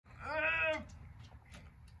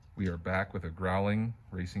We are back with a growling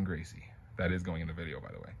Racing Gracie. That is going in the video,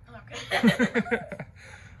 by the way. Okay.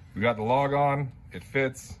 We got the log on, it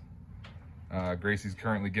fits. Gracie's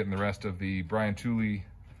currently getting the rest of the Brian Tooley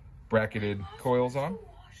bracketed coils on.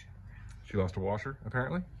 She lost a washer,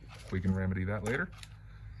 apparently. We can remedy that later.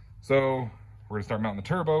 So we're gonna start mounting the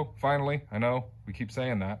turbo, finally. I know, we keep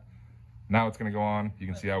saying that. Now it's gonna go on. You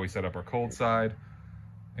can see how we set up our cold side.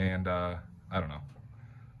 And I don't know.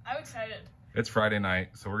 I'm excited. It's Friday night,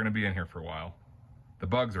 so we're gonna be in here for a while. The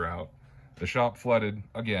bugs are out. The shop flooded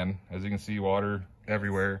again. As you can see, water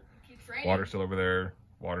everywhere. Keeps raining. Water still over there.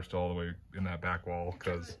 Water still all the way in that back wall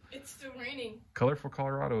because it's still raining. colorful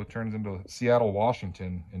Colorado turns into Seattle,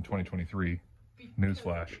 Washington in 2023.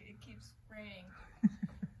 Newsflash. It keeps raining.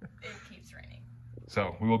 It keeps raining.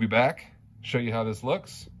 So we will be back, show you how this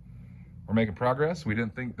looks. We're making progress. We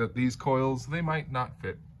didn't think that these coils, they might not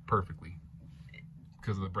fit perfectly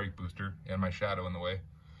because of the brake booster and my shadow in the way.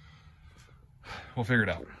 We'll figure it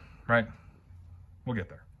out, right? We'll get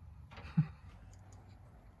there.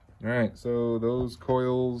 All right, so those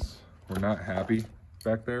coils were not happy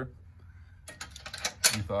back there.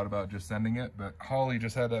 We thought about just sending it, but Holly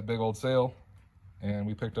just had that big old sale and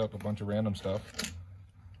we picked up a bunch of random stuff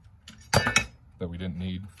that we didn't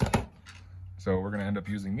need. So we're gonna end up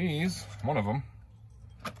using these, one of them,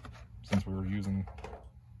 since we were using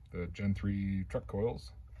the Gen 3 truck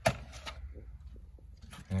coils.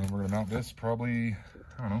 And we're gonna mount this probably,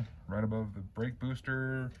 I don't know, right above the brake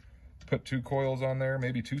booster, put 2 coils on there,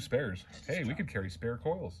 maybe 2 spares. Hey, we could carry spare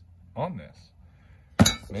coils on this.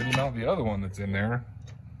 Maybe not the other one that's in there,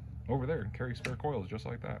 over there, and carry spare coils just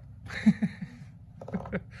like that.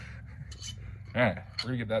 All right, we're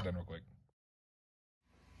gonna get that done real quick.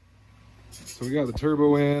 So we got the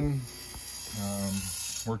turbo in,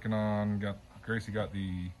 working on, Gracie got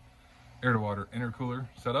the air to water intercooler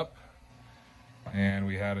set up. And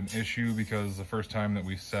we had an issue because the first time that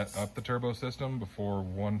we set up the turbo system before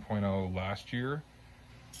 1.0 last year,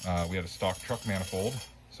 we had a stock truck manifold.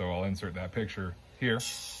 So I'll insert that picture here.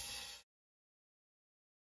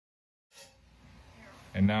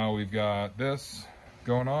 And now we've got this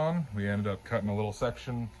going on. We ended up cutting a little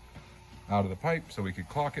section out of the pipe so we could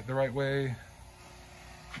clock it the right way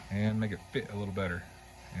and make it fit a little better.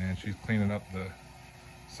 And she's cleaning up the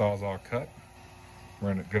Sawzall cut.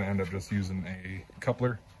 We're gonna end up just using a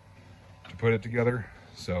coupler to put it together.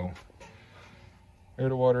 So air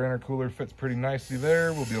to water intercooler fits pretty nicely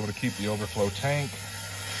there. We'll be able to keep the overflow tank.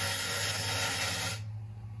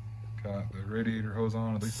 Got the radiator hose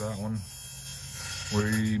on, at least that one.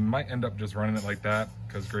 We might end up just running it like that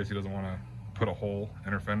because Gracie doesn't want to put a hole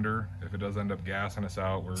in her fender. If it does end up gassing us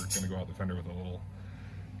out, we're gonna go out the fender with a little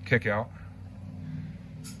kick out.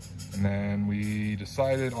 And then we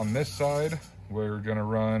decided on this side, we're gonna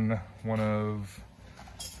run one of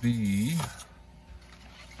the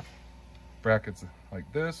brackets like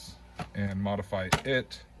this and modify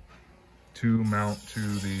it to mount to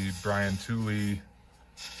the Brian Tooley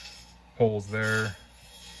holes there,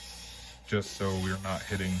 just so we're not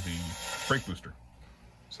hitting the brake booster.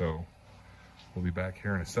 So we'll be back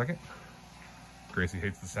here in a second. Gracie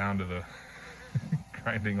hates the sound of the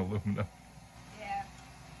grinding aluminum. Yeah.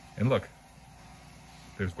 And look,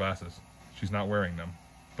 there's glasses. She's not wearing them,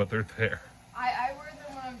 but they're there. I wear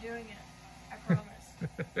them when I'm doing it. I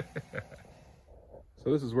promise.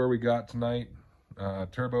 So this is where we got tonight.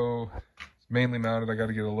 Turbo is mainly mounted. I got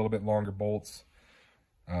to get a little bit longer bolts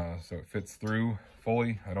so it fits through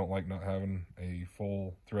fully. I don't like not having a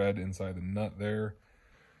full thread inside the nut there.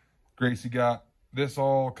 Gracie got this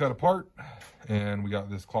all cut apart, and we got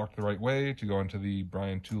this clocked the right way to go into the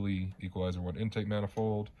Brian Tooley Equalizer 1 intake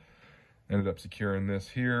manifold. Ended up securing this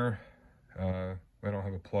here. I don't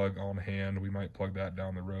have a plug on hand. We might plug that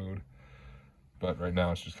down the road, but right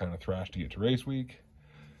now it's just kind of thrashed to get to race week.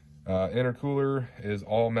 Intercooler is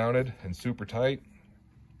all mounted and super tight.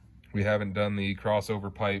 We haven't done the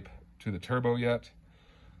crossover pipe to the turbo yet.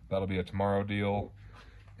 That'll be a tomorrow deal.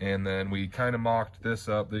 And then we kind of mocked this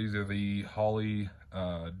up. These are the Holly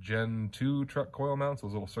Gen 2 truck coil mounts,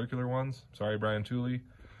 those little circular ones. Sorry, Brian Tooley.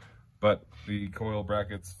 But the coil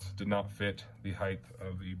brackets did not fit the height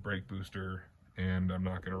of the brake booster, and I'm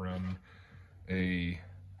not gonna run a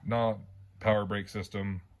not power brake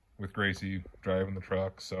system with Gracie driving the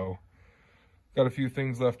truck. So got a few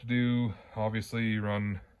things left to do. Obviously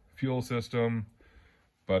run fuel system,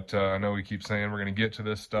 but I know we keep saying we're gonna get to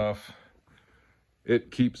this stuff. It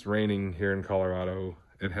keeps raining here in Colorado.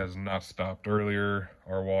 It has not stopped. Earlier,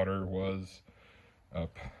 our water was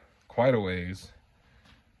up quite a ways.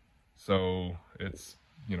 So it's,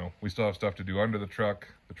 you know, we still have stuff to do under the truck,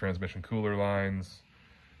 the transmission cooler lines.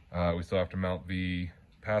 We still have to mount the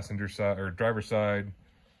passenger side or driver side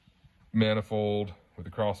manifold with a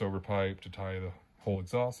crossover pipe to tie the whole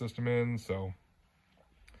exhaust system in. So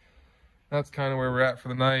that's kind of where we're at for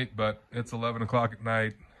the night, but it's 11 o'clock at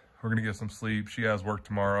night. We're gonna get some sleep. She has work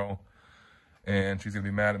tomorrow and she's gonna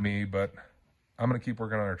be mad at me, but I'm gonna keep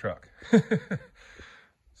working on her truck.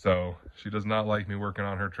 So she does not like me working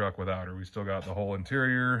on her truck without her. We still got the whole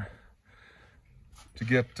interior to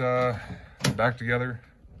get back together,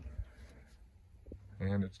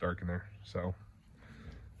 and it's dark in there. So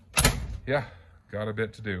yeah, got a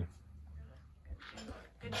bit to do.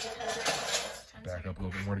 Back up a little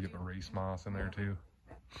bit more to get the race moss in there too.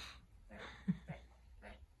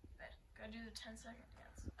 Go do the 10-second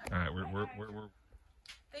dance. All right, we're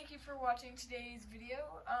Thank you for watching today's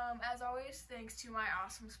video. As always, thanks to my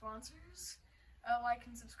awesome sponsors. Like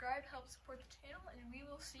and subscribe, help support the channel, and we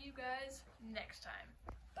will see you guys next time.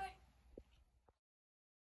 Bye.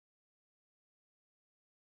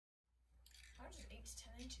 I'm just 8 to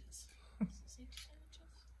 10 inches.